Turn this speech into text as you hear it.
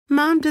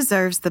Mom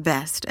deserves the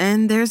best,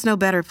 and there's no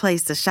better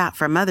place to shop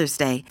for Mother's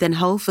Day than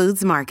Whole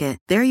Foods Market.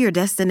 They're your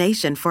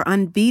destination for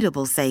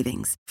unbeatable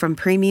savings, from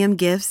premium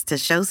gifts to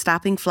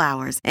show-stopping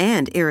flowers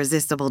and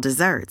irresistible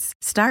desserts.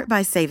 Start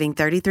by saving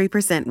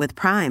 33% with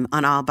Prime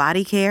on all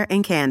body care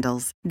and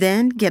candles.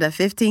 Then get a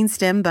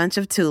 15-stem bunch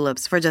of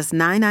tulips for just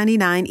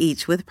 $9.99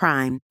 each with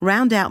Prime.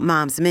 Round out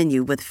Mom's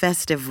menu with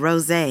festive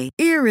rosé,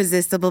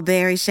 irresistible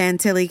berry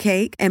chantilly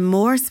cake, and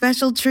more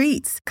special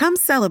treats. Come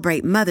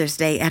celebrate Mother's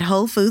Day at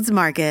Whole Foods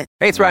Market.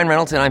 Hey, it's Ryan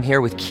Reynolds, and I'm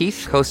here with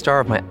Keith, co-star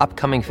of my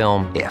upcoming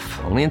film, If,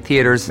 only in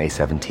theaters May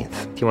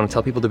 17th. Do you want to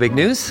tell people the big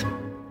news?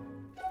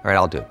 All right,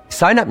 I'll do it.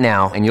 Sign up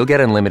now and you'll get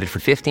unlimited for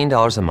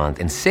 $15 a month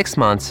and 6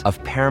 months of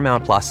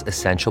Paramount Plus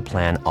Essential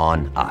Plan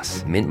on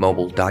us.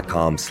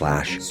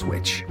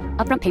 MintMobile.com/switch.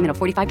 Upfront payment of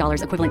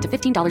 $45 equivalent to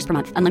 $15 per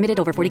month. Unlimited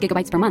over 40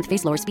 gigabytes per month.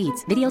 Face lower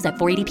speeds. Videos at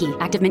 480p.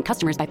 Active Mint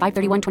customers by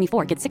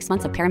 531.24 get 6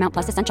 months of Paramount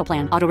Plus Essential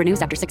Plan. Auto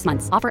renews after 6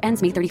 months. Offer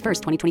ends May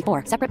 31st,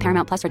 2024. Separate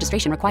Paramount Plus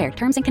registration required.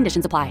 Terms and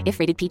conditions apply if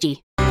rated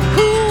PG.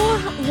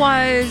 Who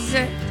was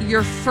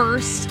your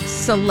first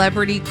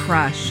celebrity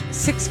crush?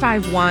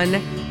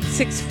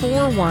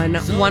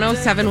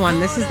 651-641-1071.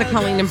 This is the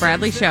Colleen and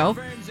Bradley Show.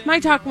 My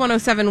Talk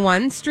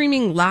 1071,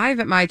 streaming live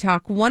at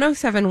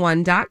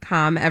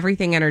mytalk1071.com.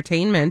 Everything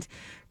Entertainment.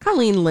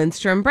 Colleen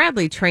Lindstrom,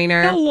 Bradley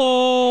Trainer.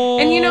 Hello.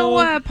 And you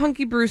know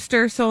Punky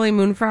Brewster, Soleil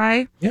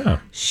Moonfry? Yeah.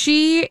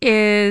 She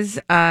is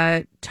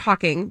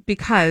talking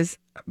because,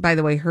 by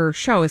the way, her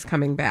show is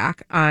coming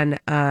back on,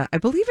 I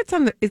believe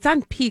it's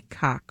on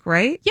Peacock,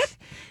 right? Yep.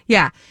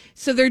 Yeah.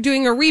 So they're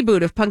doing a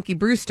reboot of Punky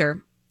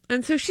Brewster.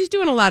 And so she's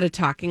doing a lot of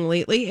talking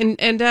lately.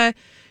 And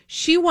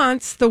she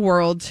wants the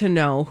world to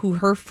know who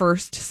her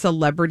first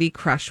celebrity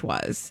crush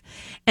was.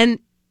 And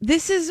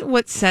this is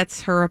what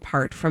sets her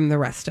apart from the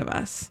rest of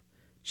us.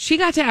 She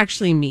got to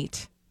actually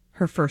meet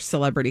her first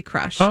celebrity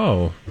crush.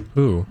 Oh,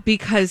 who?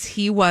 Because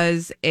he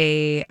was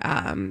a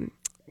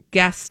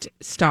guest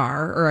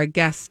star or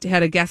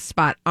had a guest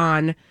spot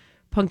on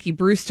Punky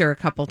Brewster a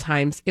couple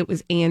times. It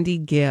was Andy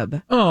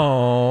Gibb.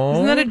 Oh,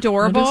 isn't that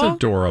adorable? That is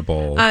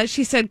adorable.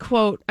 She said,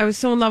 quote, "I was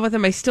so in love with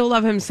him. I still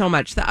love him so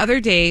much." The other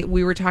day,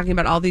 we were talking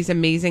about all these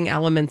amazing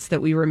elements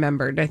that we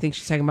remembered. I think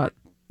she's talking about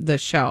the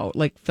show,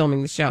 like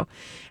filming the show.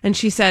 And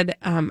she said,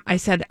 I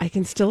said, "I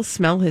can still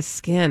smell his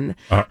skin.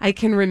 I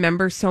can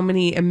remember so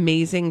many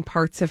amazing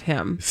parts of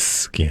him."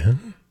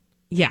 Skin?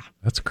 Yeah.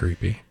 That's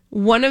creepy.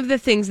 One of the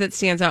things that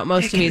stands out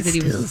most to me is that he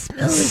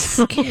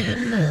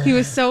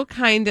was so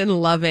kind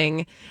and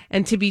loving.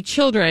 And to be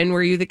children,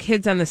 were you the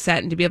kids on the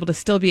set, and to be able to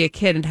still be a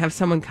kid and have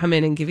someone come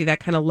in and give you that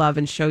kind of love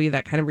and show you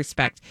that kind of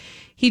respect.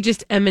 He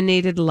just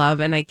emanated love,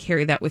 and I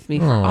carry that with me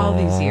for all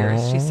these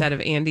years, she said of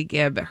Andy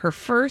Gibb, her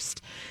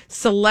first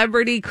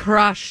celebrity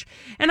crush.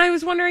 And I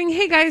was wondering,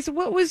 hey guys,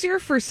 what was your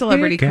first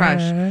celebrity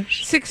crush?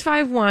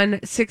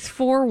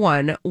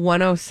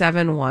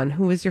 651-641-1071.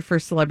 Who was your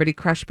first celebrity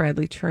crush,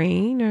 Bradley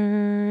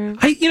Trainer?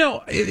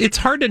 It's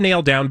hard to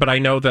nail down, but I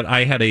know that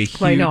I had a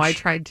huge... Well, I know, I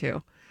tried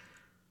to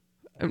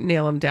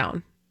nail him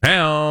down.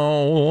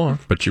 Ow.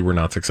 But you were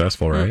not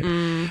successful, right?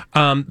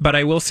 But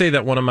I will say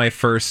that one of my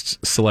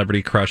first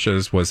celebrity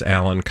crushes was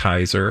Alan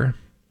Kaiser.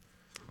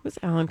 Who's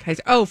Alan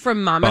Kaiser? Oh,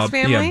 from Mama's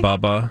Family? Yeah,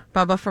 Bubba.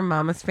 Bubba from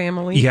Mama's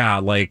Family?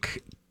 Yeah, Bubba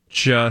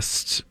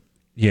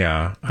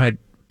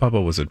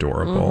was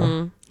adorable.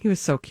 Mm-hmm. He was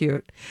so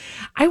cute.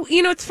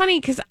 It's funny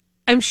because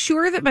I'm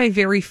sure that my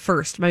very,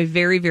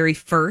 very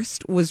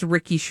first was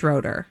Ricky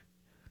Schroeder.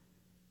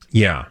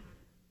 Yeah.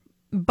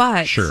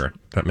 But sure,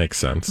 that makes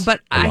sense.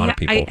 But a lot of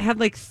people. I had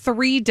like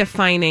 3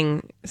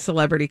 defining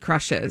celebrity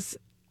crushes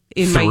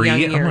in my young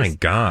years. Oh my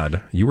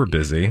God, you were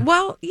busy.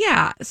 Well,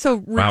 yeah.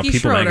 So Ricky wow, People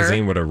Schroeder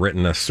magazine would have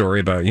written a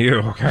story about you.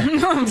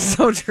 Okay.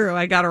 So true.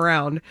 I got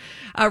around.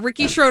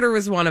 Ricky Schroeder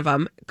was one of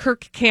them.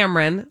 Kirk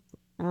Cameron.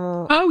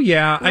 Oh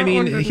yeah, I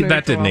mean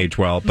that didn't age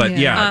well, but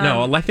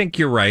no, I think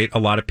you're right. A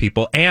lot of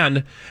people.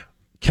 And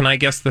can I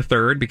guess the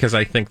third, because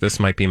I think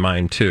this might be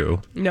mine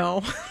too?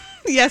 No.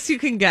 Yes, you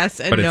can guess,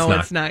 and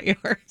it's not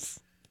yours.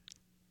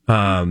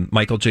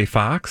 Michael J.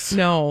 Fox?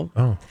 No.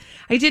 Oh.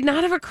 I did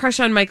not have a crush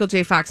on Michael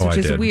J. Fox, which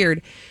is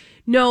weird.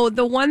 No,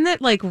 the one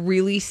that like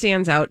really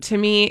stands out to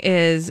me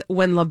is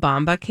when La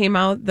Bamba came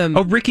out.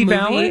 Ricky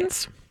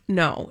Valens?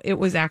 No, it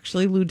was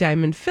actually Lou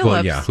Diamond Phillips.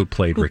 Well, yeah, who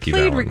played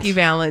Ricky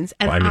Valens.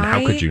 And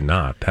how could you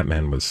not? That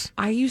man was...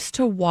 I used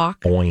to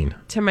walk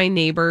to my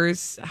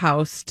neighbor's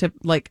house to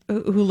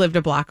who lived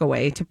a block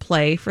away to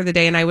play for the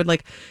day. And I would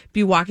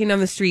be walking down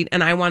the street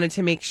and I wanted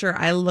to make sure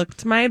I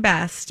looked my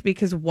best,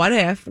 because what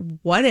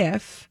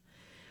if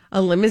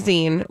a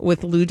limousine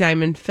with Lou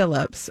Diamond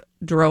Phillips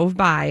drove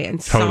by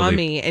and saw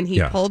me, and he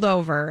pulled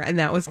over, and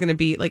that was going to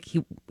be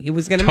he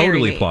was going to marry me.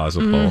 Totally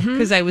plausible.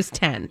 Because I was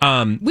 10.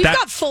 We've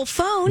got full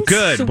phones.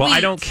 Good. Sweet. Well, I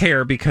don't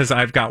care because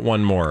I've got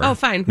one more. Oh,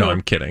 fine. No, I'm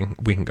kidding.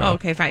 We can go. Oh,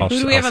 okay, fine. Who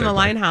do we have on the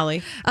line,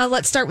 Holly?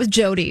 Let's start with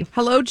Jody.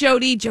 Hello,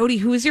 Jody. Jody,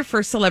 who is your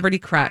first celebrity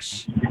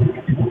crush?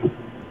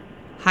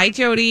 Hi,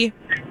 Jody.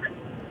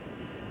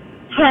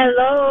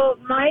 Hello.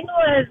 Mine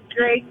was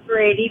Greg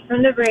Brady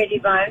from the Brady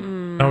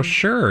Bunch. Oh,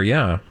 sure.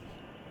 Yeah.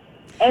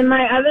 And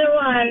my other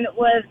one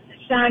was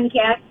Sean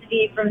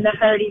Cassidy from the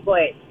Hardy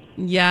Boys.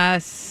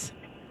 Yes.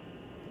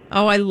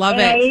 Oh, I love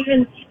And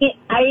it.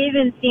 I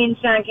even seen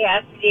Sean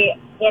Cassidy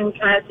in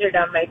concert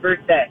on my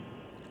birthday.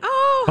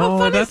 Oh, how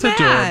fun that's is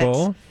that?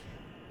 adorable.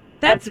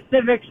 That's At the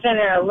Civic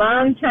Center a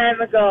long time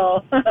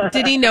ago.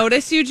 Did he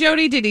notice you,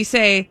 Jody? Did he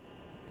say,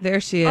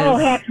 "There she is"? Oh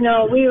heck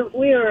no, we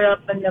were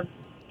up in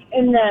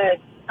the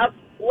up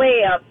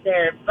way up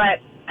there. But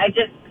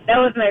that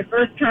was my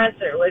first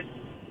concert was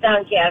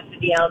Sean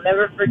Cassidy. I'll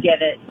never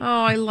forget it.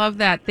 Oh, I love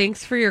that.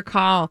 Thanks for your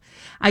call.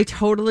 I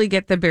totally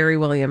get the Barry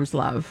Williams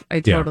love. I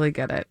totally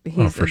get it.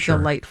 He's a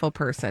delightful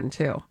person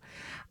too.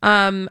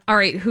 All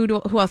right, who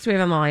else do we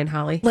have on the line,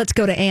 Holly? Let's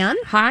go to Anne.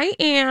 Hi,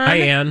 Anne. Hi,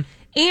 Anne.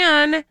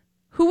 Anne,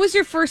 who was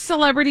your first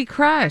celebrity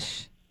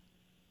crush?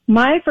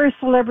 My first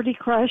celebrity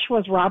crush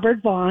was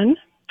Robert Vaughn.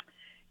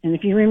 And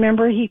if you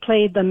remember, he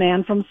played the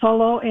man from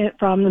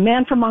from The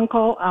Man from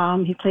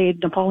U.N.C.L.E. He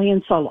played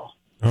Napoleon Solo.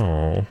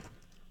 Oh,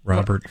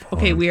 Robert Vaughn.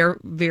 Okay, we are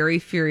very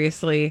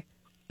furiously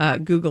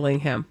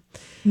Googling him.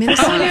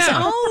 Minnesota's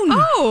own.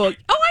 Oh,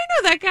 I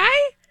know that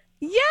guy.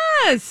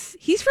 Yes.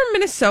 He's from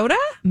Minnesota?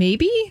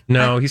 Maybe?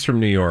 No, he's from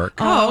New York.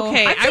 Oh,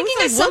 okay. I'm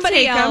thinking of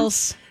somebody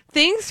else.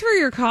 Thanks for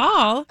your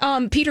call.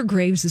 Peter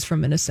Graves is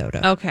from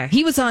Minnesota. Okay.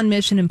 He was on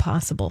Mission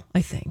Impossible,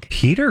 I think.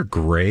 Peter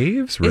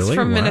Graves? Really? Is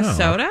from Wow.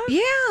 Minnesota?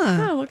 Yeah.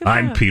 Oh, look at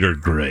I'm that. Peter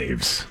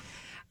Graves.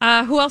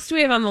 Who else do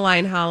we have on the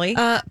line, Holly?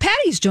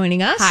 Patty's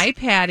joining us. Hi,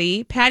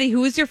 Patty. Patty,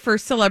 who was your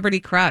first celebrity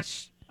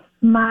crush?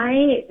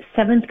 My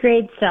 7th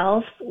grade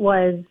self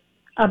was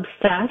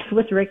obsessed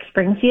with Rick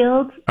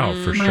Springfield. Oh,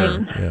 for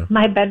sure. Yeah.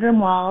 My bedroom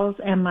walls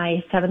and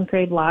my 7th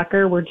grade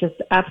locker were just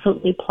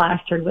absolutely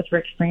plastered with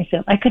Rick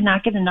Springfield. I could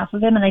not get enough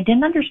of him, and I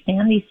didn't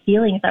understand these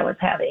feelings I was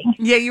having.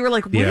 Yeah, you were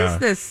like, what is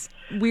this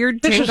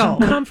weird tingle? This is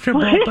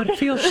uncomfortable, but it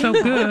feels so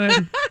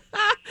good.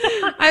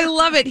 I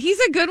love it. He's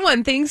a good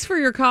one. Thanks for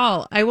your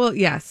call. I will.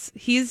 Yes,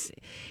 he's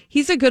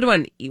a good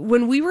one.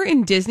 When we were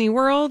in Disney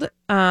World,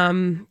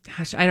 I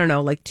don't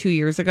know, like 2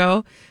 years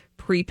ago,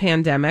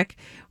 pre-pandemic,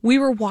 we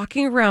were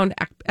walking around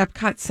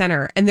Epcot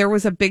Center, and there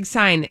was a big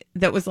sign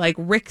that was like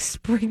Rick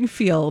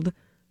Springfield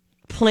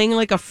playing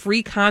like a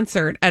free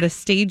concert at a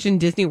stage in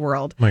Disney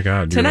World. Oh my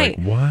God, tonight.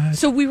 You're like, what?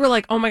 So we were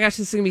like, oh my gosh,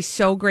 this is gonna be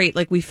so great.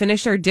 Like, we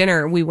finished our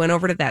dinner and we went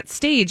over to that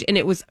stage, and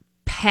it was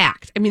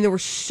packed. I mean, there were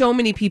so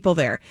many people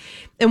there,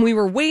 and we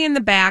were way in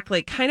the back,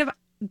 like kind of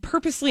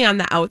purposely on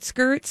the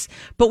outskirts,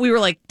 but we were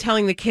like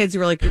telling the kids, we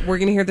were like, we're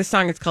gonna hear this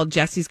song, it's called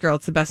Jesse's Girl,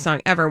 it's the best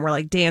song ever, and we're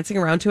like dancing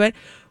around to it.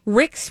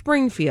 Rick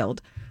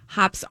Springfield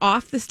hops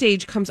off the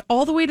stage, comes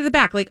all the way to the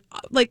back, like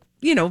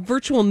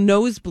virtual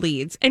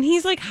nosebleeds, and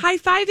he's like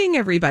high-fiving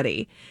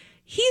everybody.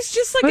 He's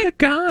just like what a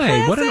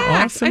guy. What an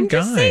awesome I'm guy.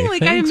 just saying,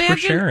 like, Thanks I for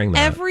sharing imagine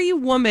that. every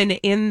woman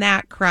in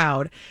that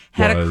crowd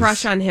had a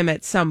crush on him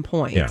at some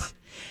point. Yeah.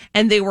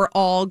 And they were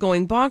all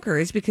going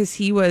bonkers because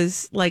he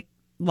was like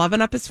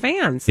loving up his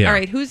fans. Yeah. All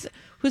right, who's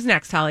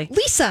next, Holly?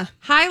 Lisa.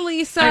 Hi,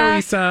 Lisa. Hi,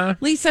 Lisa.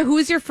 Lisa, who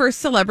was your first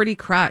celebrity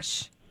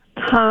crush?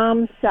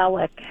 Tom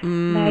Selleck,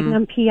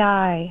 Magnum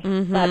P.I.,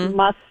 that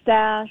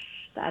mustache,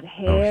 that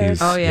hair,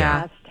 Oh,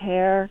 yeah. vast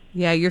hair.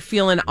 Yeah, you're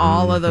feeling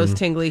all of those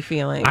tingly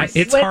feelings.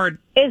 It's hard.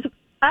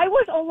 I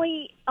was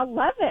only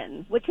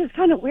 11, which is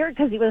kind of weird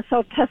because he was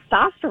so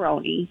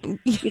testosterone-y.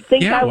 You'd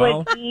think I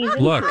would ease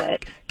look, into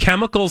it.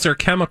 chemicals are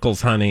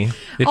chemicals, honey.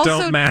 It also,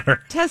 don't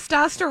matter.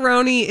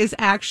 Testosterone is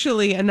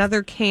actually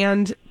another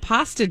canned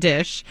pasta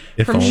dish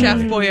If from only. Chef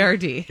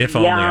Boyardee. If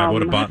only I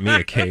would have bought me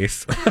a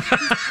case.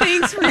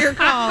 Thanks for your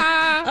call.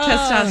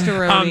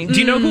 Testosterone. Do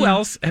you know who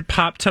else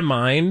popped to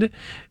mind?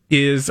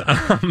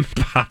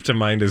 Popped to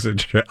mind is an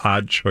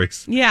odd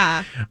choice.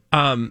 Yeah.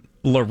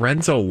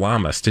 Lorenzo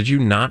Lamas. Did you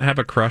not have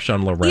a crush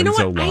on Lorenzo You know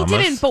what? Lamas?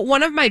 I didn't, but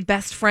one of my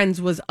best friends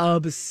was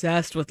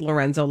obsessed with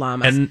Lorenzo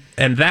Lamas.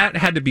 And that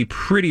had to be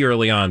pretty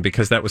early on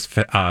because that was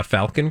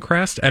Falcon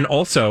Crest, and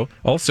also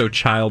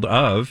child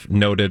of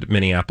noted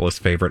Minneapolis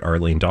favorite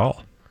Arlene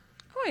Dahl.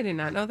 Oh, I did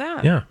not know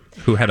that. Yeah,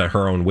 who had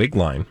her own wig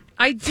line.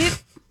 I did.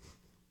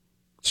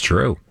 It's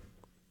true.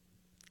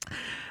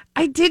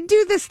 I did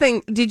do this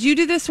thing. Did you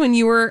do this when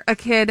you were a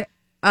kid?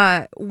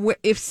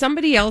 If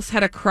somebody else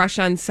had a crush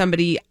on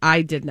somebody,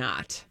 I did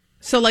not.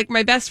 So, like,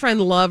 my best friend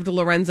loved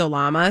Lorenzo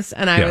Lamas,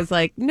 and I was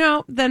like,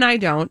 no, then I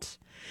don't.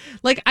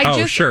 Like,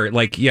 Sure.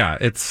 Like, yeah,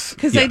 it's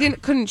because I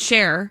couldn't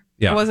share.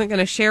 Yeah. I wasn't going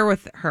to share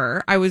with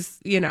her. I was,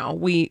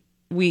 we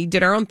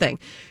did our own thing.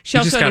 She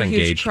just also got had a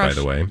huge engaged, crush.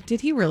 by the way.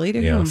 Did he really? To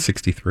Yeah, whom?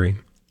 63.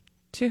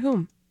 To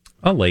whom?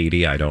 A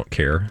lady. I don't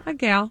care. A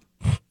gal.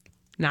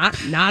 Not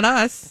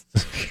us.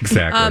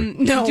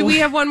 Exactly. No. Do we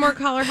have one more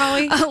caller,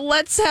 Holly?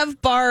 Let's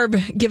have Barb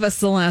give us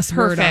the last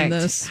word on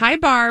this. Hi,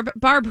 Barb.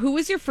 Barb, who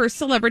was your first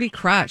celebrity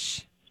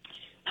crush?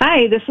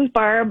 Hi, this is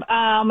Barb.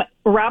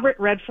 Robert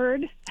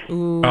Redford.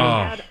 Ooh.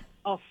 Oh. Had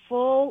a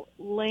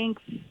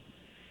full-length,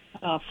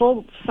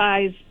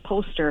 full-size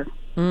poster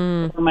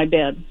over my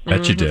bed.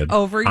 Bet you did.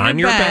 Over on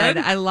your bed.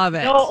 I love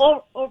it.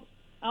 No,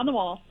 on the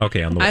wall.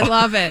 Okay, on the wall. I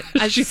love it.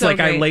 She's so like,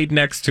 great. I laid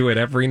next to it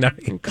every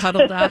night.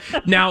 Cuddled up.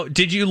 Now,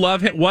 did you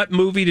love him? What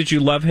movie did you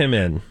love him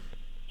in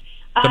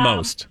the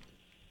most?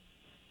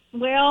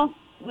 Well,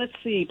 let's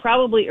see,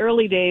 probably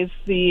early days,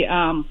 the,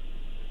 now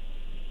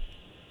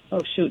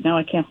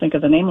I can't think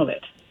of the name of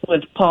it,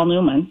 with Paul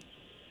Newman.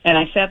 And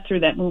I sat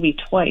through that movie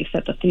twice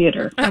at the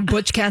theater.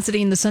 Butch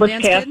Cassidy and the Sundance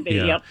Kid?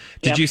 Yeah. Yep.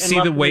 Did you see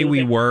The Way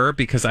We Were?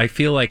 Because I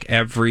feel like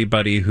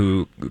everybody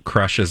who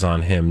crushes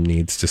on him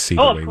needs to see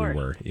The Way We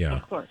Were. Yeah,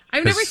 of course.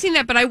 I've never seen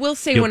that, but I will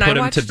say you'll when I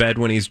watched... put him to bed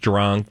when he's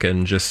drunk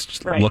and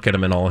just look at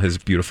him in all his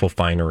beautiful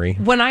finery.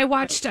 When I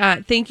watched,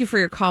 thank you for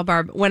your call,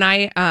 Barb. When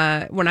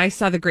I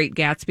saw The Great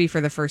Gatsby for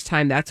the first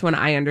time, that's when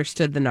I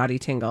understood the naughty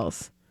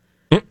tingles.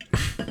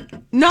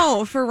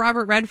 No, for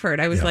Robert Redford.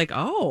 I was like,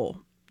 oh...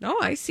 No,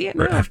 I see it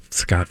now. F.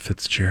 Scott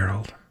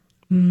Fitzgerald.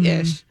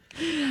 Ish.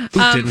 Who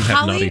didn't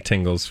have naughty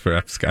tingles for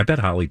F. Scott? I bet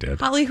Holly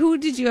did. Holly, who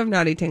did you have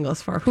naughty tingles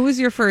for? Who was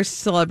your first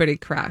celebrity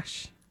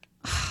crush?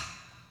 I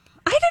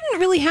didn't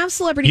really have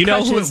celebrity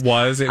crushes. You know who it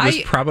was? It was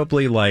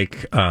probably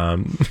like... I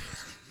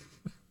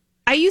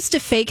used to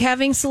fake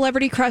having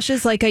celebrity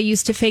crushes like I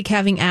used to fake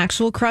having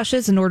actual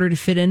crushes in order to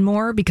fit in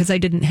more because I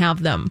didn't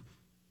have them.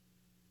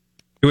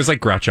 It was like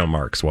Groucho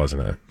Marx,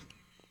 wasn't it?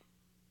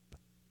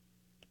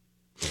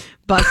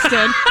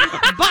 Busted.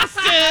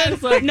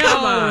 Busted. Like,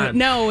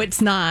 no, it's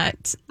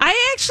not.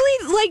 I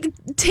actually, like,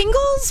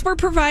 tingles were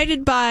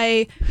provided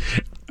by...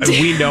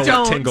 We know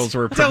what tingles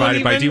were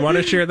provided by. Do you want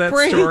to share that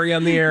story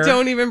on the air?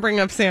 Don't even bring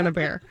up Santa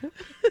Bear.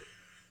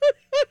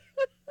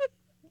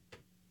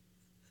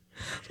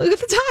 Look at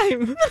the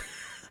time.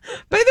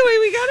 By the way,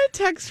 we got a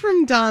text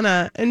from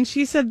Donna, and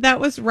she said that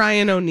was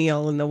Ryan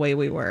O'Neal in The Way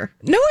We Were.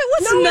 No,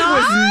 it was not.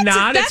 It was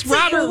not. It's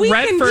Robert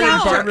Redford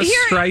and Barbara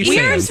Streisand.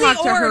 We're going to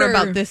talk to her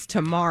about this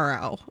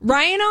tomorrow.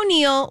 Ryan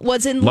O'Neal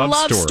was in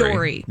Love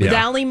Story with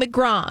Ally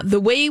McGraw. The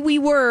Way We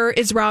Were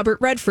is Robert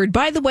Redford.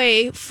 By the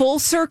way, full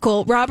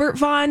circle, Robert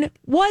Vaughn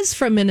was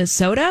from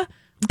Minnesota.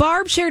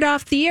 Barb shared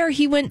off the air.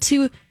 He went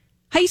to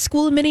high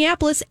school in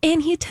Minneapolis,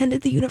 and he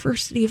attended the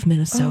University of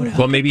Minnesota.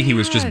 Well, maybe he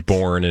was just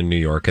born in New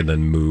York and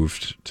then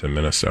moved to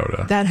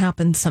Minnesota. That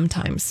happens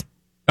sometimes.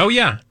 Oh,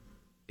 yeah.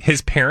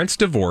 His parents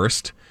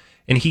divorced,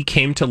 and he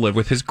came to live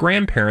with his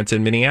grandparents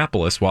in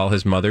Minneapolis while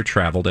his mother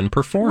traveled and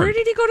performed. Where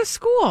did he go to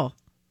school?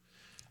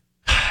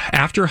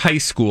 After high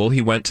school, he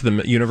went to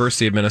the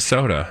University of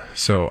Minnesota,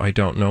 so I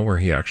don't know where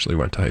he actually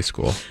went to high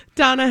school.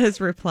 Donna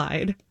has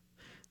replied.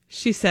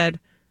 She said,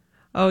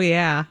 oh,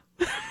 yeah.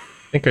 I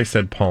think I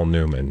said Paul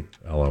Newman,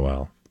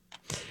 LOL.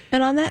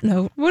 And on that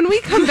note, when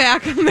we come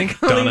back on the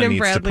Colleen and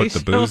Bradley needs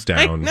to put the booze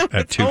down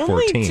at 2:14.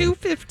 Only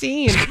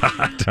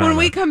 2:15. When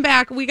we come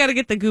back, we got to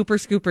get the Gooper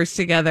Scoopers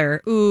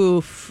together.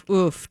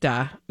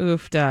 Oofda.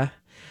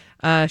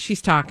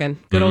 She's talking.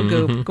 Good old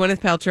Goop. Gwyneth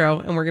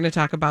Paltrow, and we're going to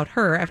talk about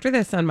her after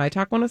this on My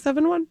Talk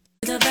 107.1.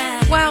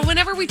 Well,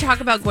 whenever we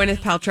talk about Gwyneth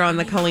Paltrow on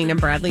the Colleen and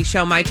Bradley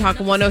Show, My Talk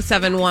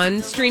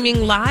 107.1,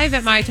 streaming live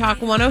at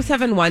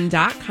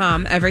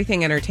MyTalk1071.com,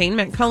 everything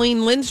entertainment.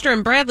 Colleen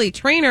Lindstrom, Bradley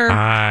Trainer.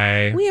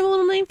 Hi. We have a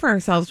little name for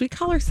ourselves. We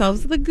call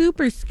ourselves the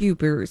Gooper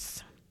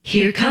Scoopers.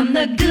 Here come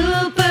the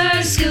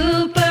Gooper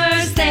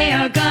Scoopers. They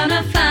are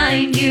gonna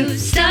find you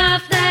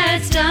stuff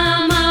that's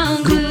dumb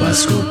on Goop.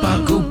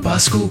 Scoopa, Goopa,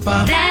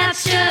 Scoopa.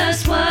 That's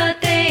just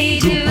what they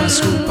do. Goopa,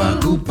 Scoopa,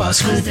 Goopa,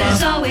 Scoopa. 'Cause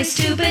there's always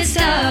stupid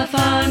stuff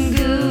on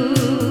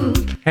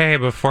Goop. Hey,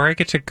 before I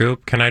get to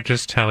Goop, can I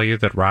just tell you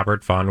that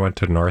Robert Vaughn went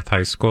to North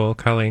High School,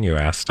 Colleen? You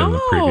asked in the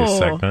previous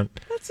segment.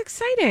 That's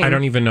exciting. I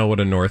don't even know what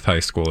a North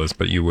High School is,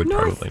 but you would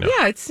probably know.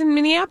 Yeah, it's in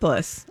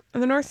Minneapolis on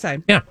the north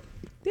side. Yeah.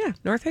 Yeah,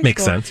 North High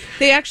Makes School. sense.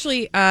 They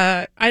actually,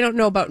 I don't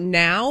know about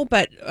now,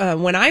 but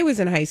when I was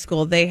in high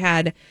school, they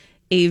had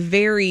a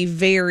very,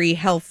 very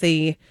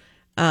healthy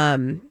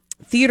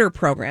theater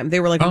program. They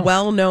were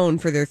well known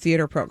for their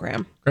theater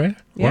program. Right.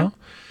 Yeah. Well,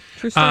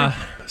 true story.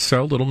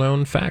 So little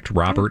known fact,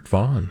 Robert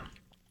Vaughn.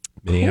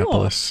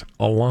 Minneapolis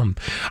alum.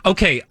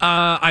 Okay,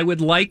 I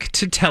would like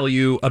to tell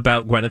you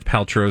about Gwyneth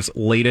Paltrow's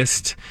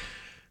latest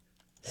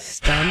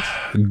stunt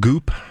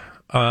Goop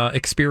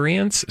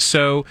experience.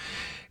 So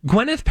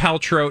Gwyneth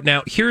Paltrow,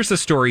 now here's the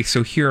story,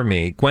 so hear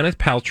me. Gwyneth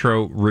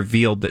Paltrow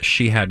revealed that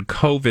she had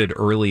COVID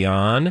early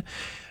on,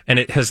 and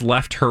it has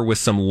left her with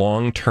some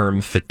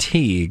long-term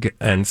fatigue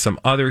and some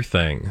other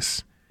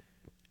things.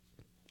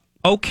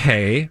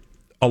 Okay,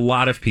 a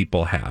lot of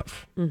people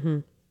have. Mm-hmm.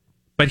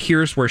 But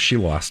here's where she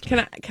lost me.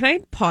 Can I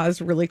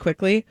pause really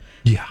quickly?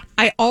 Yeah.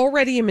 I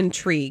already am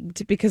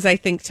intrigued because I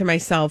think to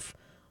myself,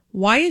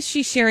 why is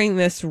she sharing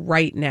this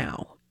right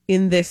now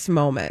in this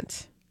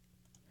moment?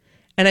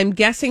 And I'm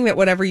guessing that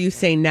whatever you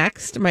say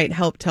next might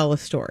help tell a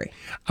story.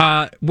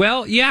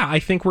 Well, yeah, I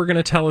think we're going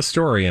to tell a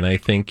story, and I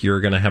think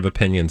you're going to have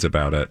opinions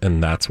about it.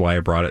 And that's why I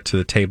brought it to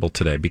the table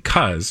today,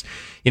 because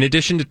in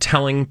addition to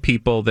telling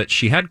people that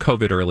she had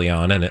COVID early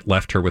on and it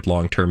left her with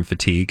long-term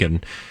fatigue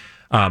and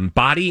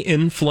body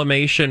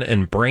inflammation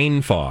and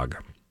brain fog,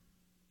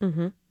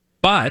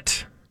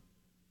 but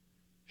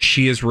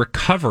she is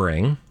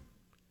recovering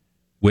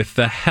with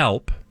the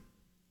help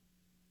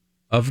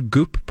of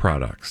Goop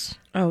products.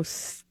 Oh,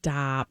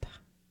 stop.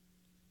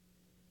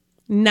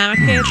 Knock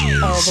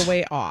it all the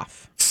way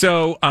off.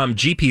 So,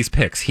 GP's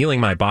Picks, healing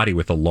my body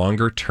with a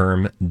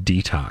longer-term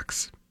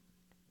detox.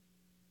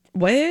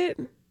 What?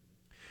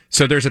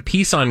 So there's a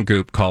piece on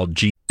Goop called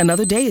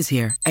Another day is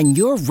here, and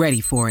you're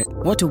ready for it.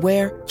 What to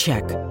wear?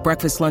 Check.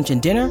 Breakfast, lunch,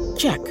 and dinner?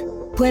 Check.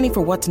 Planning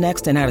for what's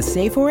next and how to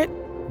save for it?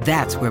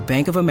 That's where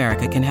Bank of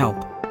America can help.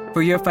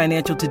 For your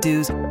financial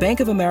to-dos,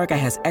 Bank of America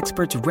has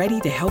experts ready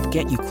to help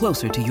get you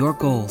closer to your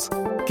goals.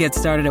 Get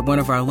started at one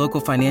of our local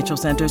financial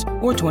centers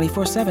or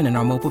 24/7 in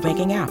our mobile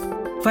banking app.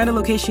 Find a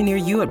location near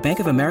you at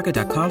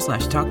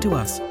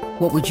bankofamerica.com/talktous.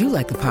 What would you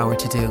like the power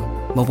to do?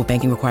 Mobile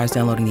banking requires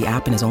downloading the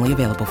app and is only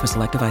available for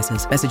select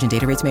devices. Message and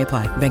data rates may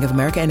apply. Bank of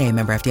America NA,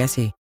 member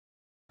FDIC.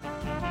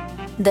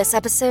 This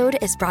episode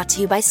is brought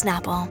to you by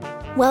Snapple.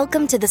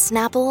 Welcome to the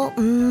Snapple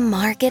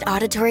Market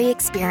Auditory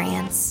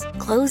Experience.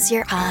 Close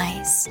your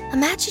eyes.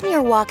 Imagine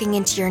you're walking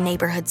into your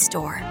neighborhood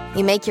store.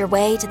 You make your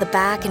way to the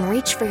back and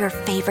reach for your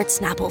favorite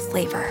Snapple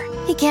flavor.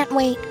 You can't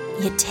wait.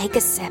 You take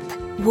a sip.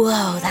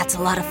 Whoa, that's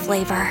a lot of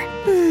flavor.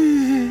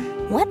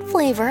 What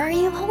flavor are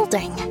you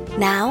holding?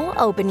 Now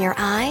open your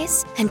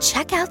eyes and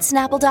check out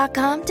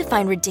Snapple.com to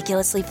find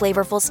ridiculously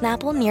flavorful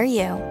Snapple near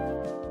you.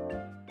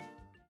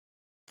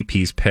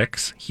 P's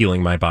Picks,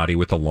 healing my body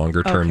with a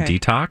longer-term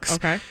detox.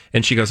 Okay.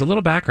 And she goes, a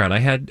little background. I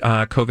had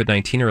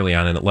COVID-19 early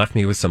on, and it left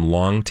me with some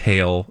long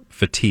tail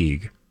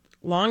fatigue.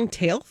 Long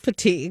tail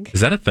fatigue?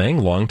 Is that a thing?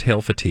 Long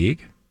tail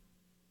fatigue?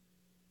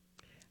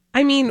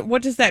 I mean,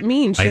 what does that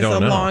mean? She has a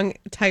long,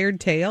 tired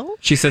tail?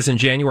 She says, in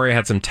January, I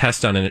had some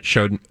tests done, and it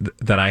showed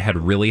that I had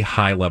really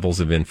high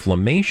levels of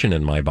inflammation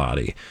in my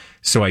body.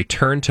 So I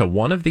turned to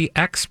one of the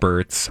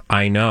experts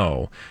I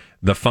know,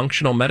 the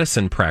functional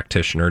medicine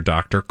practitioner,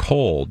 Dr.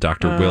 Cole,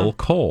 Dr. Will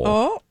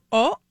Cole.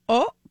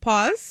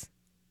 Pause.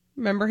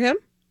 Remember him?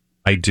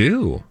 I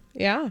do.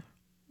 Yeah.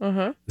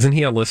 Isn't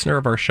he a listener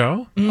of our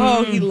show?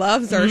 Oh, he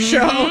loves our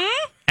show.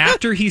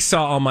 After he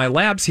saw all my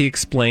labs, he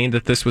explained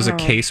that this was a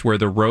case where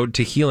the road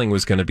to healing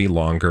was going to be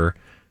longer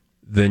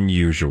than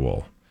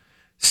usual.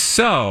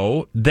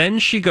 So then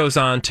she goes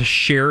on to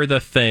share the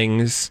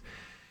things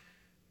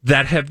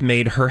that have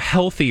made her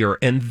healthier,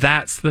 and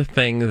that's the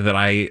thing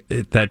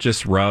that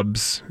just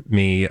rubs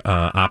me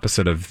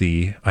opposite of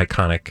the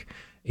iconic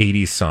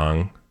 80s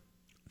song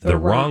The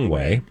Wrong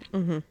Way.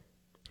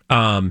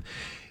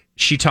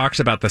 She talks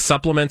about the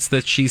supplements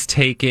that she's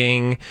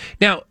taking.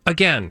 Now,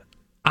 again,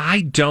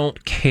 I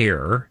don't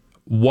care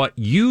what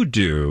you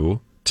do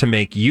to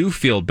make you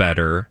feel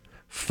better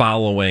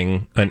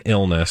following an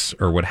illness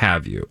or what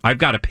have you. I've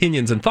got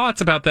opinions and thoughts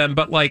about them,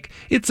 but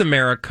it's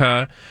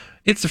America.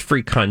 It's a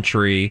free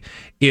country.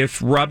 If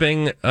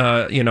rubbing,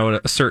 a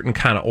certain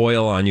kind of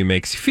oil on you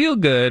makes you feel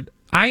good,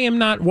 I am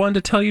not one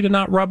to tell you to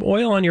not rub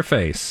oil on your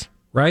face,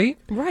 right?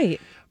 Right.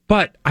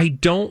 But I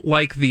don't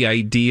like the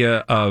idea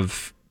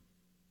of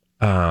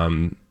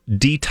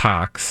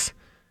detox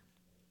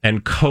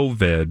and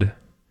COVID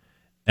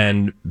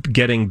and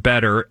getting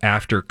better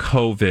after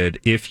COVID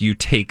if you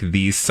take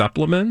these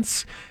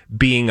supplements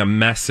being a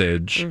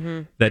message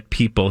that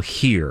people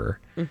hear,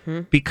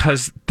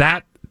 because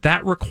that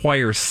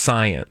requires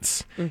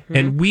science.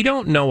 And we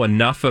don't know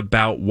enough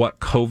about what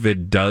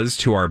COVID does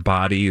to our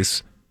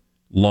bodies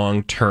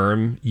long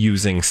term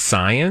using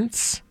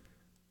science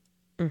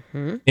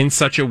in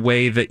such a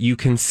way that you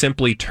can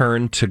simply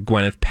turn to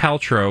Gwyneth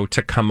Paltrow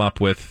to come up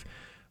with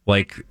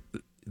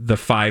the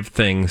 5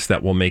 things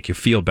that will make you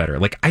feel better.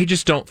 I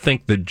just don't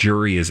think the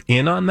jury is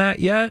in on that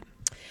yet.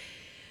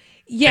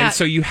 Yeah. And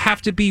so you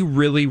have to be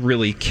really,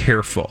 really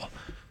careful,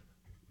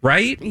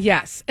 right?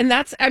 Yes. And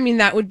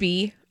that would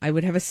be, I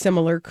would have a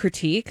similar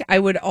critique. I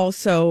would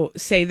also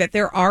say that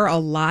there are a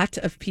lot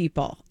of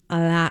people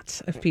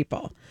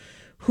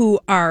who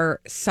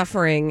are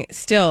suffering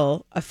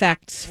still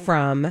effects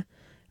from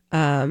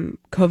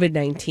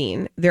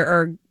COVID-19. There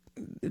are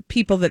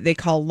people that they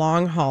call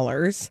long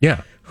haulers.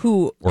 Yeah.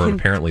 Who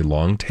apparently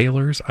long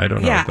tailors. I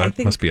don't know. Yeah, that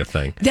must be a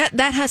thing.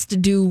 That has to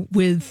do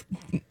with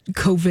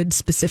COVID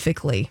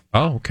specifically.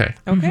 Oh, okay.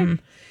 Okay.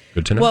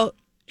 Good to know. Well,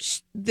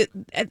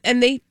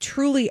 and they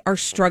truly are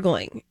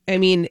struggling. I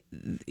mean,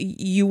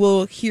 you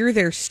will hear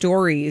their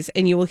stories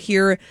and you will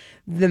hear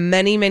the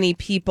many, many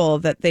people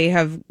that they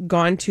have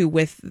gone to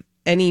with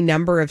any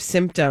number of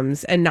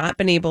symptoms and not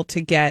been able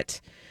to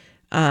get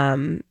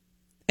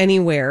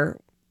anywhere,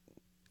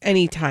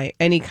 anytime,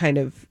 any kind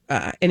of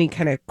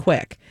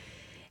quick.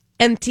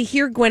 And to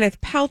hear Gwyneth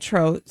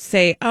Paltrow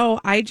say, "Oh,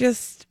 I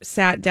just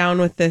sat down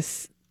with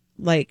this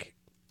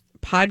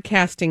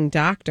podcasting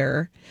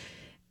doctor,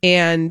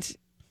 and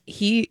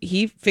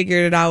he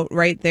figured it out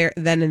right there,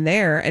 then and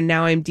there, and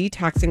now I'm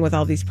detoxing with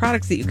all these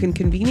products that you can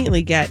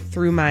conveniently get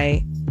through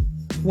my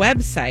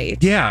website."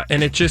 Yeah,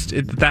 and it's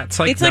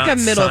like a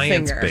middle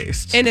finger,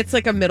 and it's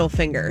like a middle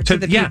finger to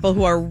the people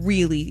who are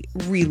really,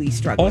 really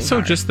struggling. Also,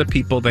 hard. Just the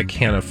people that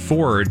can't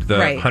afford the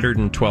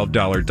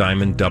 $112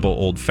 diamond double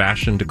old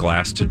fashioned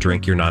glass to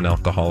drink your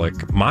non-alcoholic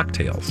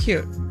mocktails.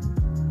 Cute.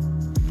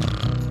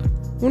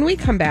 When we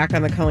come back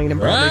on the Colleen and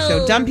Bradley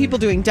Show, dumb people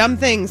doing dumb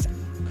things,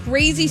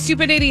 crazy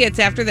stupid idiots.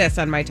 After this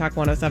on My Talk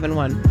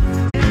 107.1.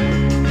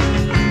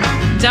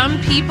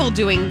 Dumb people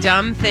doing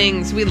dumb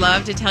things. We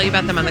love to tell you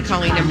about them on the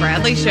Colleen and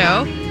Bradley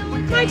Show.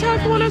 My Talk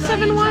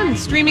 1071,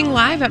 streaming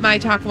live at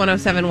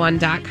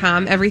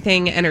mytalk1071.com.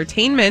 Everything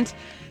Entertainment.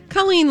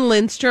 Colleen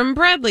Lindstrom,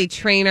 Bradley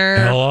Trainer.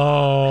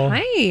 Hello.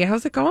 Hi,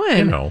 how's it going?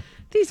 You know.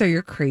 These are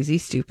your crazy,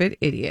 stupid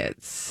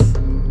idiots.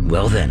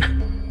 Well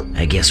then,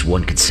 I guess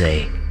one could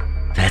say,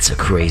 that's a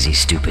crazy,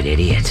 stupid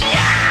idiot.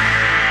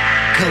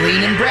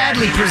 Colleen and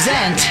Bradley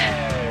present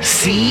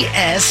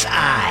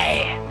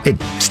CSI. It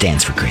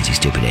stands for Crazy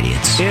Stupid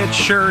Idiots. It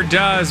sure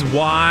does.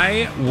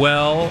 Why?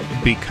 Well,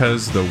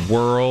 because the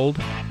world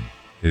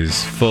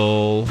is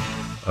full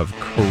of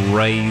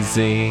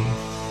crazy,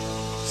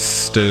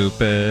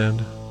 stupid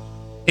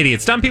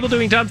idiots. Dumb people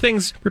doing dumb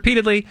things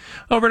repeatedly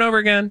over and over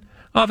again,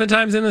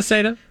 oftentimes in the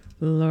state of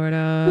Florida.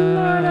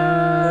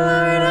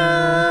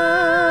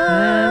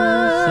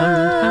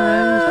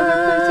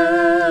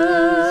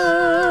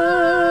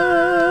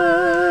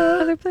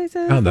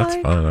 Oh, that's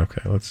fun.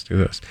 Okay, let's do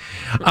this.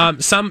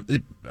 I'm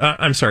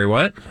sorry,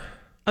 what?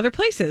 Other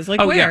places, like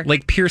where? Oh, yeah,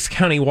 like Pierce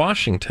County,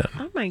 Washington.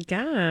 Oh, my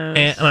gosh.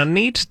 And I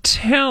need to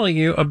tell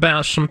you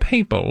about some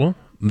people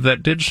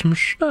that did some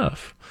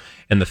stuff.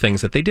 And the things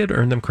that they did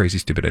earned them crazy,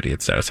 stupid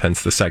idiot status,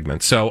 hence the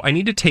segment. So I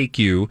need to take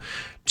you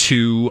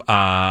to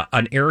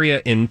an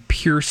area in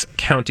Pierce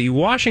County,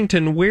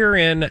 Washington,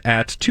 wherein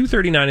at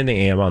 2:39 in the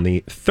a.m. on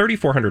the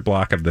 3400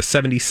 block of the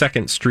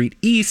 72nd Street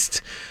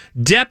East,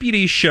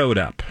 deputies showed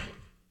up.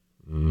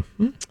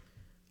 Mm-hmm.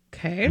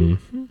 Okay.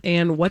 Mm-hmm.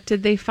 And what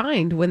did they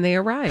find when they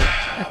arrived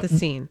at the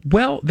scene?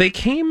 Well, they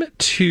came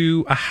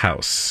to a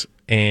house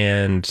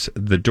and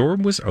the door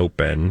was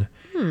open.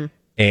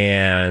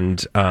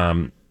 And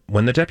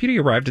when the deputy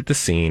arrived at the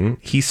scene,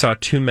 he saw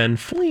two men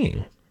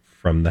fleeing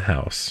from the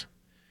house.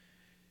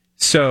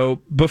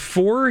 So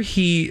before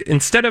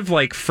instead of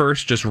like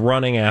first just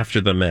running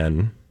after the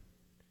men,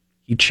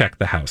 he checked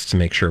the house to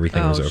make sure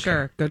everything was okay.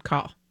 Sure. Good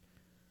call.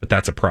 But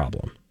that's a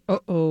problem.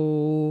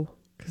 Uh-oh.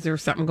 Because there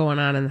was something going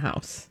on in the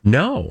house.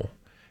 No,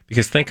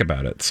 because think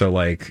about it. So,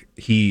 like,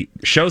 he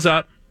shows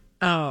up.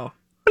 Oh.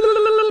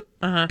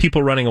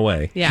 People running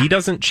away. Yeah. He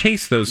doesn't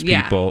chase those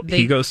people.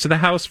 He goes to the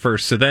house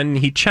first. So then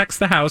he checks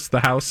the house. The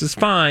house is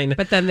fine.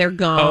 But then they're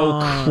gone. Oh,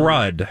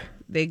 crud.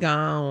 They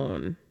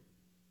gone.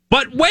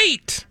 But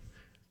wait!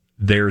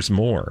 There's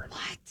more.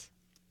 What?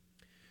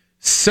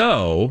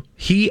 So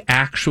he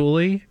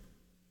actually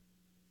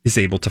is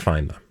able to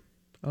find them.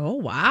 Oh,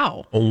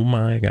 wow. Oh,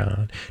 my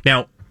God.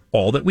 Now,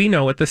 all that we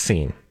know at the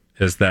scene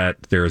is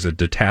that there is a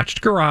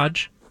detached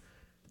garage,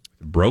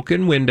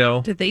 broken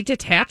window. Did they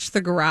detach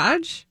the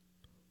garage?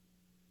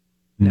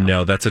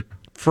 No, that's a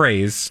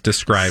phrase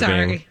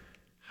describing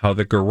how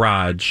the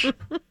garage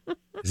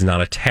is not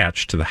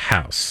attached to the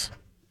house.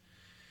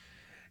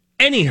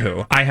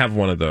 Anywho, I have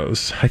one of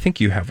those. I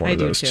think you have one of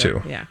those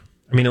too. Yeah.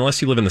 I mean,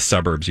 unless you live in the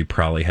suburbs, you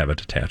probably have a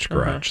detached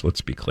garage.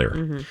 Let's be clear.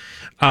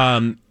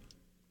 Mm-hmm.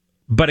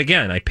 But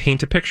again, I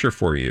paint a picture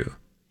for you.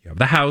 You have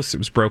the house, it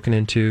was broken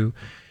into.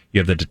 You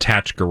have the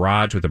detached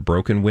garage with a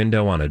broken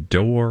window on a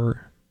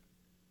door.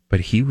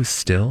 But he was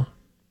still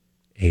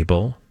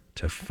able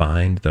to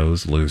find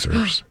those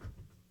losers.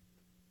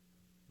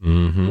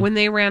 When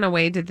they ran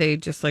away, did they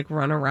just like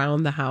run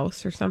around the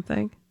house or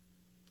something?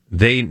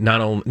 They didn't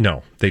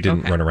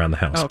run around the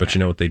house. But you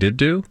know what they did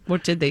do?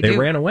 What did they do? They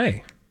ran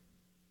away.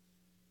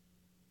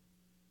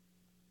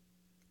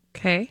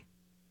 Okay.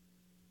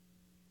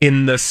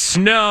 In the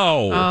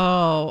snow.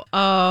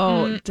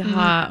 Oh,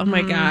 duh. Oh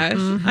my gosh.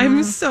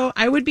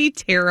 I would be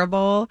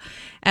terrible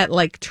at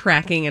like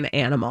tracking an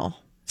animal.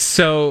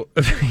 So,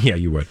 yeah,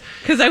 you would.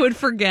 Because I would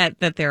forget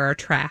that there are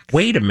tracks.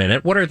 Wait a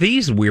minute. What are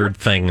these weird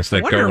things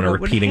that go in a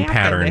repeating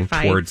pattern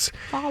towards...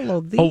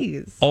 follow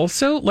these. Oh,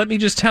 also, let me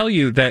just tell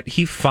you that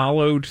he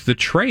followed the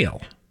trail.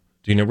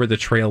 Do you know where the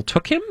trail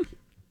took him?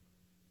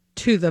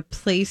 To the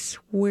place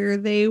where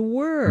they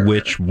were.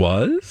 Which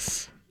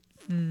was?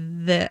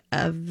 The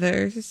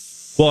other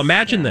side. Well,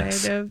 imagine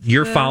this.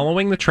 You're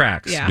following the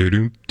tracks. Yeah.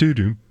 To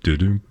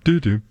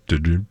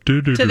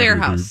their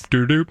house.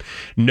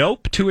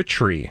 Nope, to a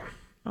tree.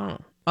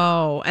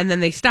 Oh, and then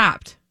they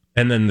stopped.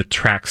 And then the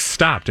tracks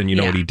stopped, and you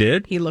know what he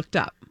did? He looked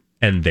up.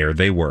 And there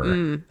they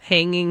were.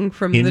 Hanging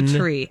from the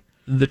tree.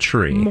 The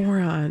tree.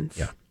 Morons.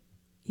 Yeah.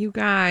 You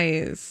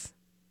guys.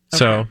 Okay.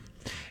 So,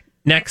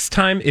 next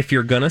time, if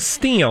you're going to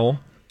steal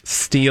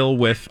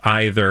with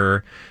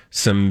either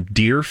some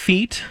deer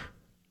feet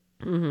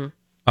or...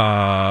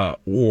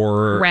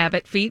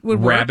 rabbit feet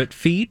would work. Rabbit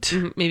feet.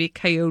 Mm-hmm. Maybe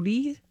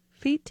coyote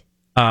feet.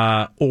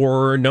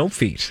 Or no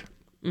feet.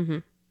 Mm-hmm.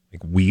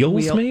 Like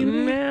wheels, maybe?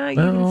 Nah, you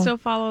can still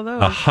follow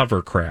those. A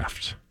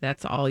hovercraft.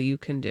 That's all you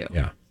can do.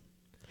 Yeah.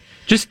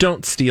 Just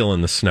don't steal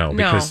in the snow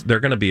because they're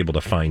going to be able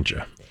to find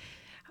you.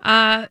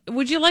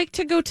 Would you like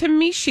to go to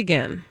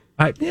Michigan?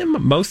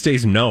 Most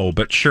days, no,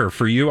 but sure,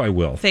 for you, I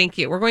will. Thank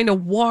you. We're going to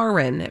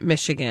Warren,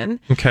 Michigan.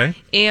 Okay.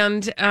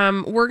 And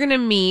we're going to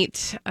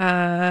meet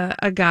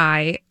a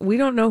guy. We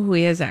don't know who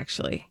he is,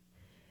 actually.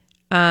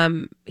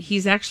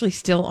 He's actually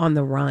still on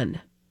the run.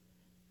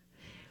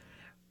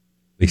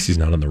 At least he's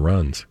not on the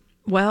runs.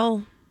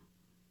 Well,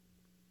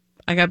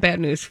 I got bad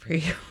news for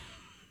you.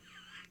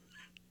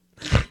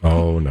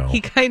 Oh, no.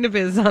 He kind of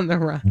is on the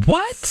run.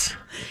 What?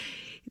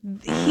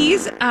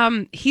 He's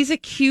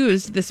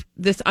accused,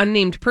 this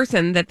unnamed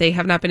person that they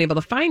have not been able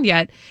to find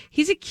yet.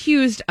 He's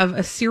accused of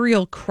a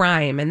serial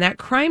crime, and that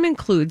crime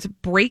includes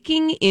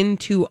breaking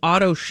into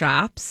auto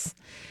shops,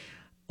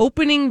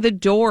 opening the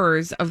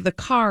doors of the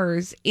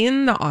cars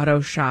in the auto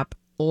shop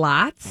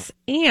lots,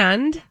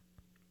 and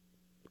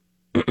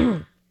would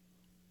you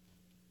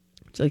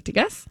like to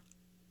guess?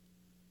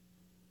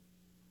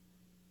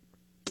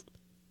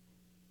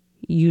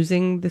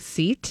 Using the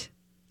seat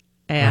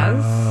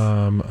as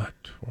a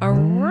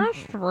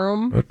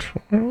restroom.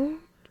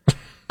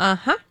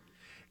 Uh-huh.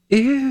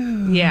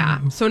 Ew.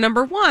 Yeah. So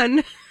number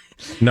one.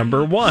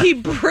 He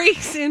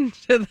breaks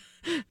into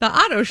the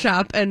auto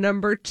shop, and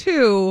number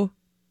two,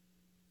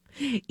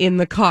 in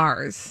the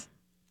cars.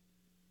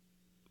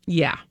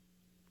 Yeah.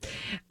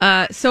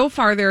 So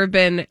far, there have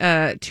been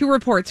 2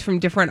 reports from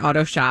different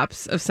auto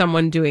shops of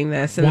someone doing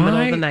this in the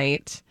middle of the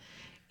night.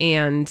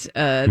 And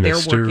they're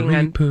working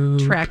on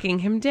tracking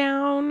him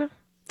down.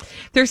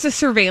 There's a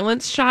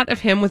surveillance shot of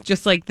him with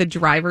just like the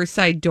driver's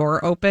side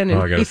door open. And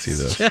I gotta see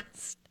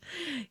this.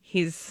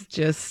 He's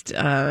just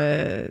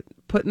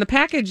putting the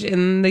package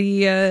in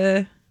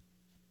the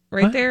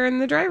there in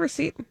the driver's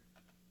seat.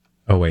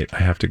 Oh, wait. I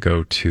have to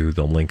go to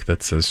the link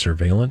that says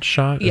surveillance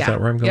shot? Is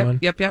that where I'm going?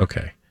 Yep.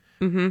 Okay.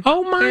 Mm-hmm.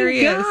 Oh,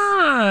 my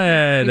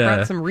God. He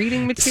brought some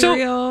reading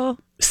material.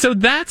 So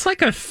that's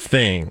like a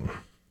thing.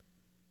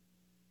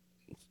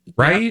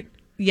 Right?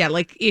 Yeah,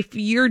 like if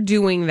you're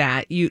doing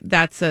that,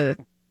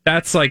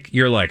 that's like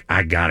you're like,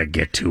 I gotta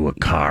get to a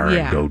car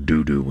and go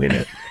doo-doo in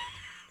it.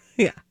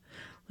 Yeah.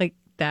 Like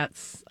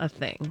that's a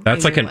thing.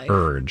 That's like an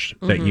urge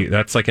that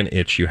that's like an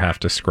itch you have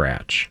to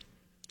scratch.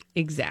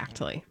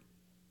 Exactly.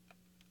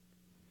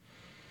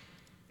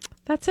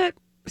 That's it.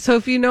 So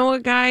if you know a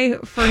guy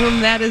for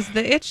whom that is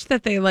the itch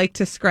that they like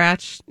to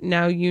scratch,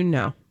 now you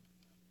know.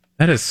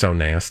 That is so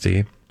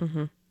nasty.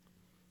 Mm-hmm.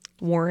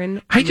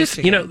 Warren, I just,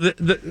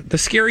 the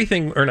scary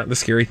thing, or not the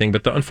scary thing,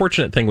 but the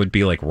unfortunate thing would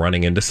be like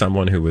running into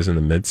someone who was in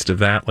the midst of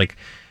that. Like,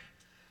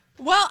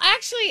 well,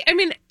 actually, I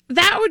mean,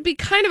 that would be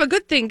kind of a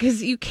good thing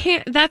because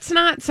that's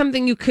not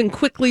something you can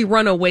quickly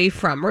run away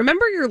from.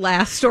 Remember your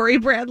last story,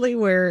 Bradley,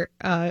 where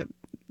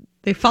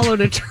they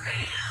followed a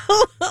trail?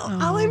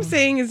 All I'm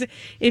saying is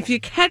if you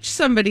catch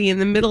somebody in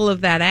the middle of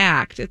that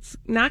act, it's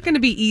not going to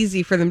be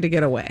easy for them to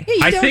get away.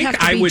 I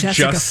think I would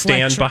Jessica just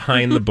stand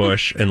behind the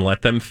bush and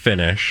let them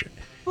finish.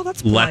 Well,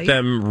 that's let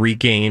them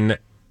regain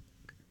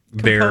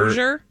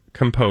their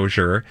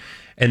composure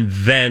and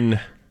then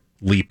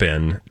leap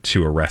in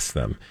to arrest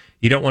them.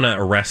 You don't want to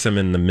arrest them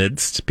in the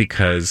midst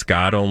because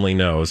God only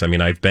knows. I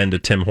mean, I've been to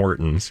Tim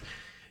Hortons.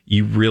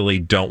 You really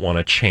don't want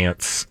to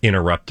chance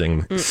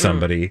interrupting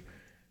somebody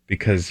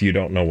because you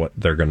don't know what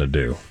they're going to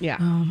do. Yeah.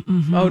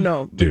 Oh,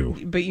 no.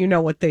 But you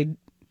know what they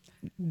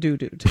do.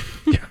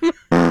 Yeah.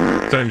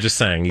 So I'm just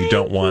saying you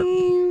don't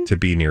want to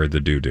be near the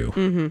doo-doo.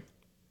 Mm-hmm.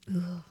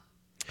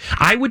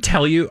 I would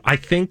tell you, I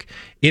think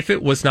if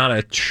it was not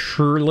a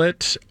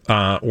churlet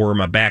or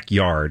my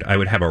backyard, I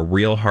would have a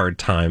real hard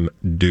time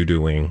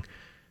doo-dooing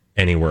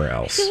anywhere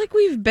else. I feel like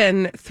we've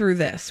been through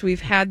this.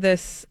 We've had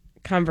this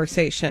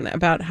conversation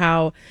about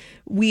how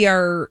we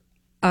are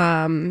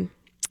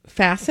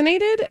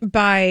fascinated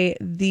by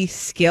the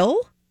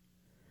skill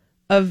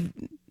of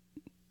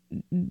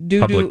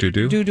public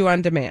doo-doo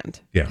on demand.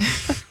 Yeah.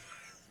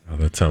 Oh,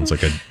 that sounds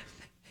like a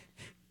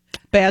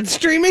bad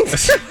streaming.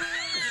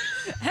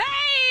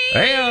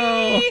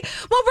 Hey-o.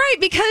 Well, right,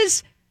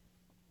 because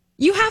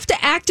you have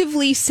to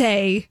actively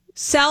say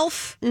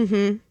self.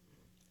 Mm-hmm.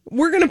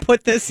 We're going to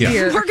put this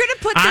here. We're going to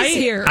put this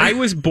here. I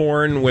was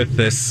born with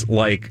this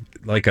like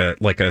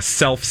a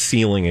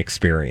self-sealing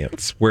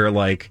experience where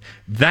like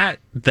that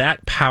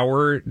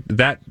power,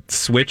 that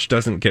switch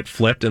doesn't get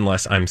flipped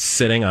unless I'm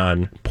sitting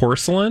on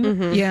porcelain.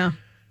 Mm-hmm. Yeah.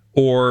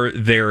 Or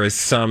there is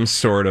some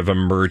sort of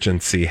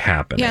emergency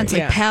happening. Yeah, it's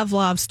like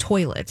Pavlov's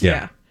toilet.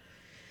 Yeah.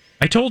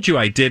 I told you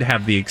I did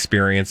have the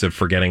experience of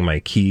forgetting my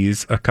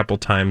keys a couple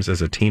times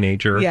as a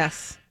teenager.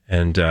 Yes.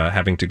 And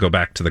having to go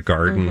back to the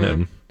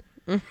garden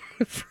and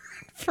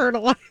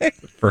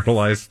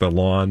fertilize the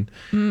lawn.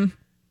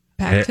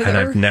 Back to and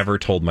I've never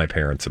told my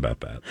parents about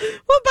that.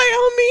 Well, by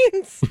all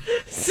means,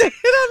 say it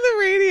on the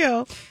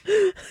radio.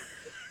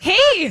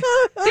 Hey,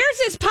 there's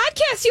this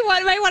podcast you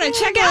might want to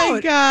check out. Oh, my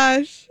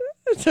gosh.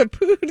 It's a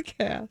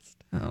podcast.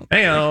 Oh.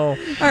 Hey-o. All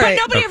but right.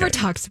 nobody ever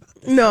talks about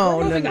this. No,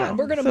 We're moving on.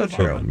 We're going to move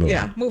on.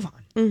 Move on.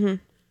 Mm-hmm.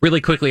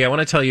 Really quickly, I want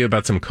to tell you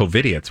about some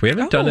COVIDiots. We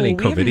haven't done any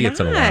COVIDiots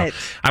in a while.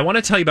 I want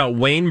to tell you about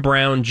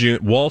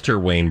Walter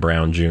Wayne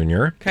Brown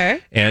Jr.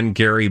 Okay. And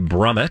Gary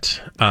Brummett.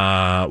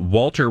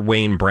 Walter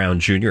Wayne Brown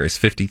Jr. is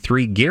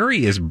 53.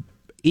 Gary is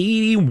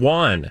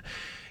 81.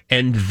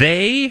 And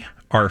they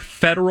are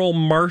federal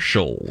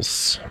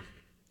marshals.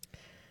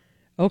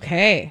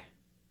 Okay.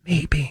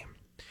 Maybe.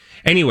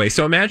 Anyway,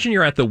 so imagine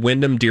you're at the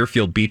Wyndham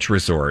Deerfield Beach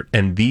Resort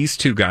and these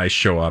two guys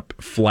show up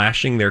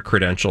flashing their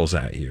credentials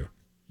at you.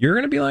 You're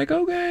going to be like,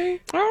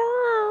 okay.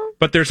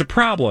 But there's a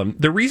problem.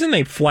 The reason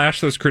they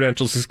flashed those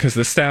credentials is because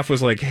the staff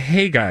was like,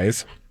 hey,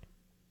 guys,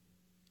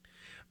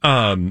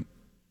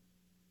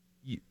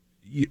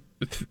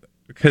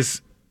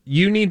 Because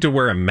you need to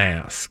wear a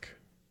mask,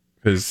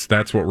 because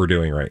that's what we're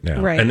doing right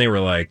now. Right. And they were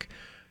like,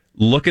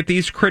 look at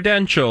these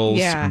credentials.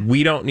 Yeah.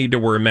 We don't need to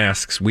wear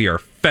masks. We are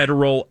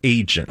federal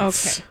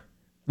agents. Okay.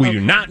 We do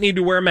not need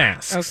to wear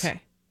masks.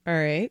 Okay. All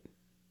right.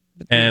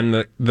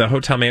 And the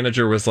hotel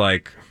manager was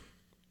like,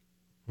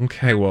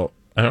 okay, well,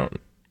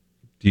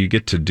 do you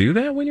get to do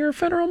that when you're a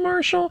federal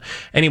marshal?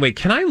 Anyway,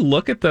 can I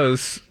look at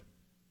those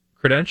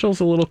credentials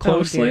a little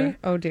closely?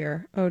 Oh,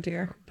 dear.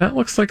 That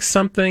looks like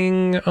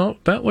something. Oh,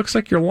 that looks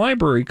like your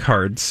library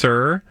card,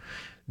 sir.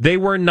 They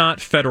were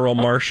not federal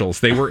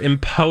marshals. They were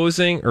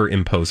impostoring.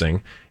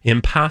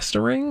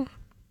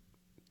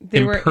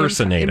 They were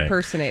impersonating.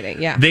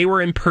 Impersonating, yeah. They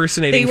were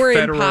impersonating. They were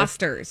federal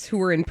imposters who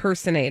were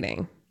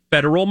impersonating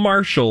federal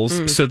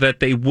marshals so that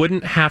they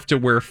wouldn't have to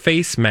wear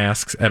face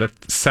masks at a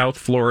South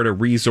Florida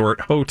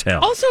resort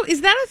hotel. Also,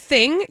 is that a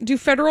thing? Do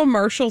federal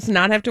marshals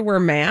not have to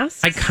wear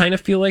masks? I kind of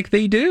feel like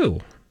they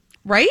do.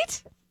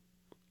 Right?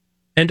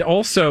 And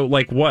also,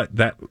 like, what?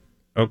 That,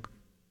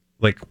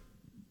 like...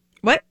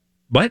 What?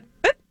 What?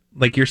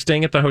 Like, you're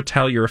staying at the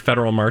hotel, you're a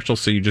federal marshal,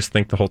 so you just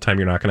think the whole time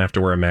you're not going to have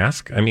to wear a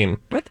mask? I mean...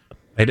 What?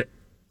 What?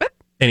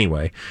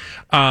 Anyway,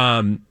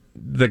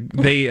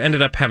 they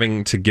ended up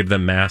having to give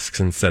them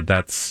masks and said,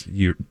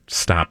 you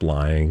stop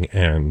lying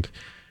and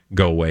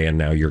go away, and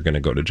now you're going to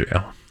go to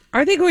jail.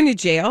 Are they going to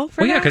jail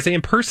for that? Yeah, because they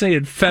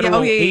impersonated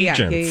federal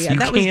agents. Yeah. You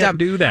That was can't dumb.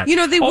 do that. You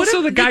know,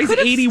 also, the guy's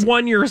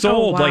 81 years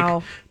old. Wow.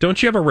 Like,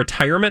 don't you have a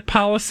retirement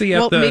policy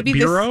at the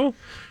bureau?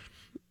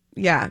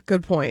 Yeah,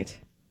 good point.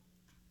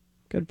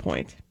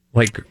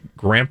 Like,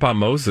 Grandpa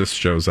Moses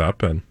shows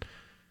up and...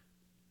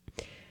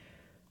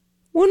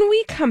 When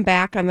we come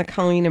back on the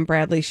Colleen and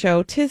Bradley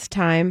show, 'tis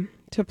time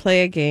to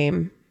play a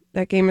game.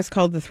 That game is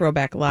called the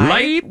Throwback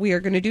Live. We are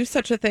going to do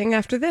such a thing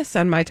after this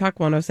on My Talk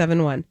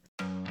 107.1.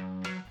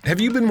 Have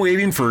you been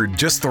waiting for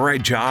just the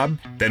right job?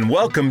 Then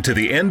welcome to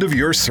the end of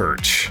your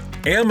search.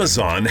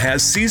 Amazon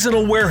has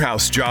seasonal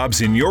warehouse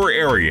jobs in your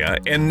area,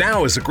 and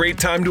now is a great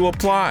time to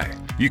apply.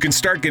 You can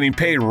start getting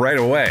paid right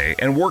away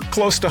and work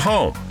close to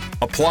home.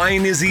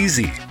 Applying is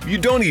easy. You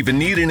don't even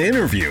need an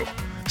interview.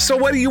 So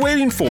what are you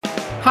waiting for?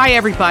 Hi,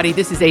 everybody.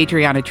 This is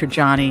Adriana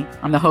Trajani.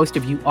 I'm the host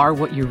of You Are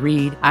What You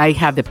Read. I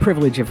have the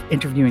privilege of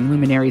interviewing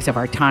luminaries of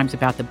our times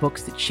about the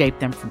books that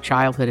shaped them from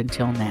childhood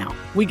until now.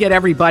 We get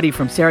everybody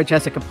from Sarah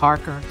Jessica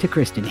Parker to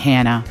Kristen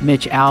Hanna,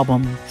 Mitch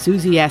Albom,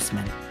 Susie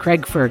Essman,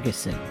 Craig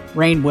Ferguson,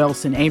 Rainn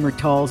Wilson, Amor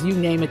Tolls, you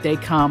name it, they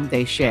come,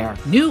 they share.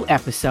 New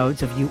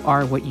episodes of You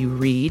Are What You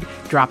Read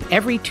drop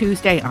every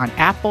Tuesday on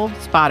Apple,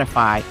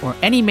 Spotify, or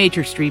any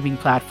major streaming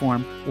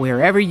platform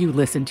wherever you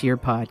listen to your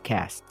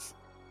podcasts.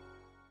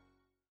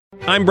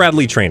 I'm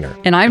Bradley Trainer.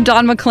 And I'm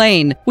Don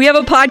McClain. We have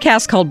a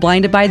podcast called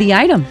Blinded by the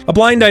Item. A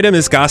blind item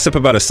is gossip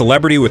about a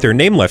celebrity with their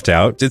name left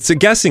out. It's a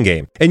guessing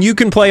game, and you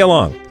can play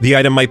along. The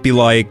item might be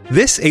like,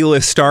 this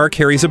A-list star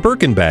carries a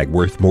Birkin bag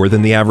worth more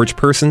than the average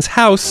person's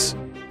house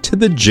to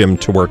the gym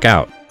to work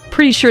out.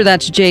 Pretty sure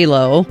that's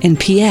J-Lo. And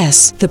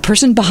P.S. the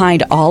person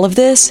behind all of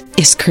this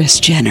is Kris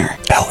Jenner,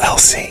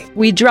 LLC.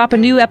 We drop a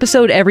new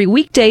episode every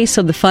weekday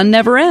so the fun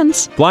never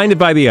ends. Blinded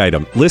by the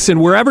Item. Listen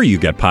wherever you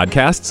get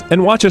podcasts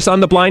and watch us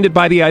on the Blinded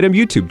by the Item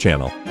YouTube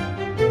channel.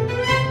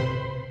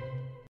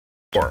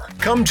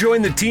 Come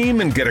join the team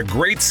and get a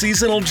great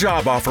seasonal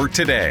job offer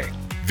today.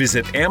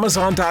 Visit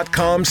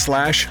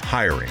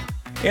Amazon.com/hiring.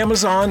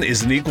 Amazon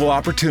is an equal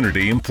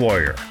opportunity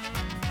employer.